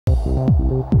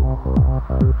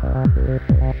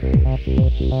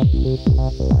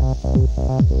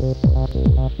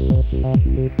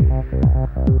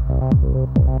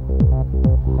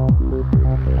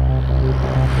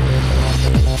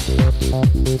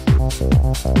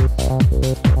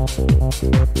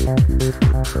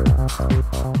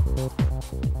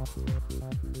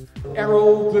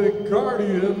Errol the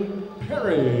Guardian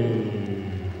Parris.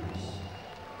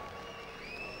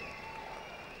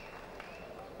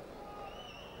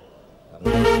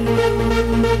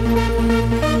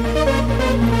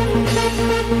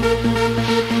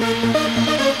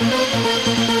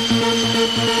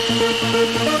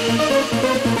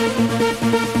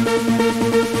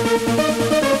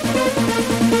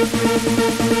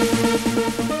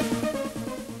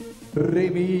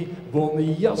 Remy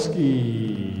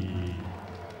Bonjasky.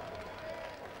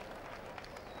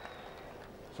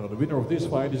 So the winner of this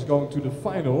fight is going to the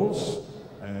finals,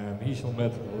 and he shall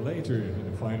meet later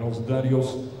in the finals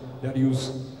Darius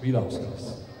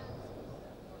Milauskas.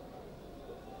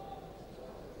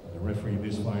 The referee in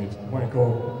this fight,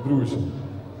 Michael Broersen.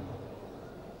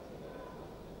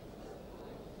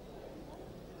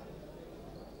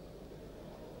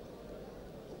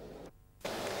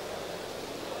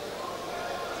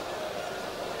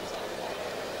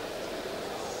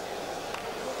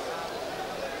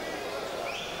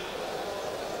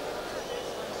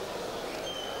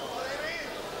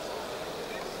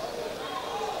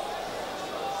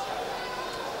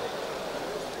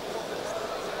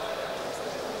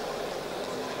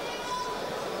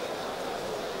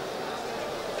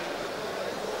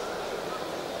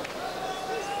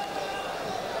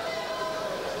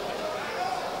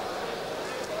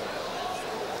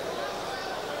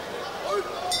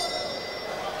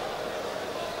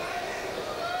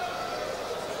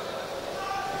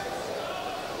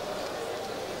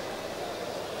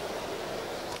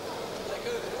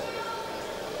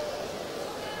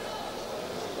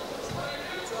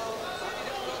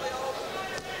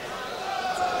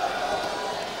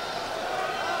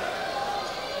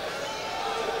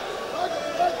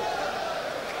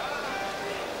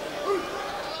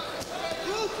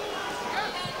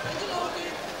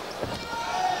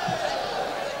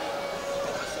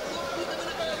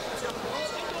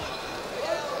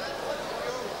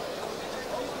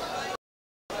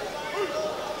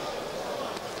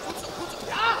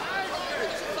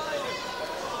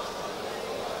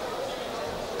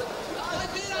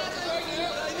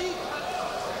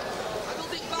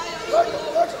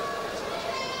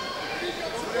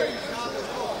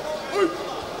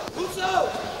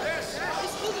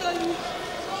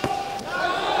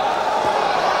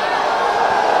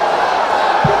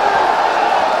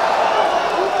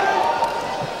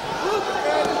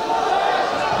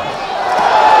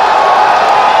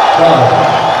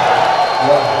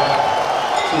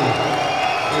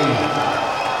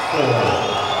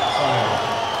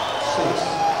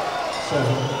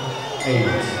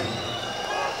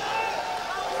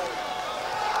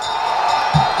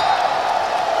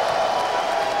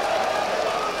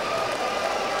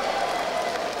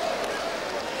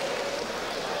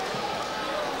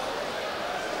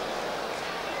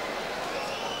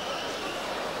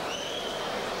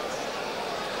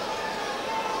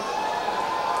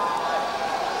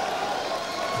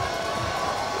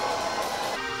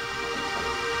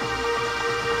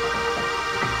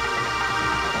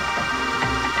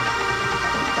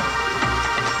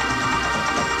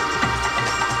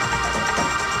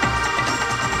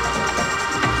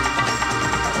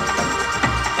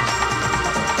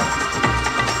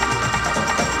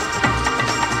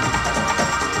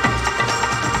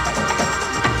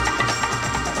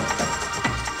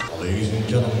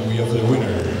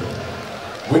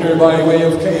 Winner by way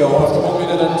of KO after 1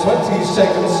 minute and 20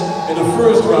 seconds in the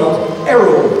first round,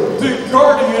 Errol the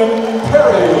Guardian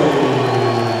Parris.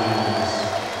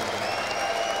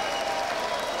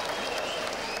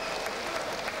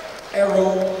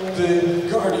 Errol the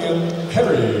Guardian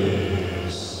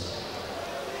Parris.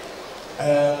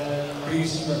 And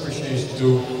please appreciation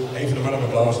to even een warm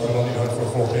applaus, maar dan niet hard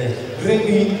voor volgende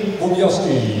Remy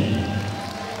Bonjasky.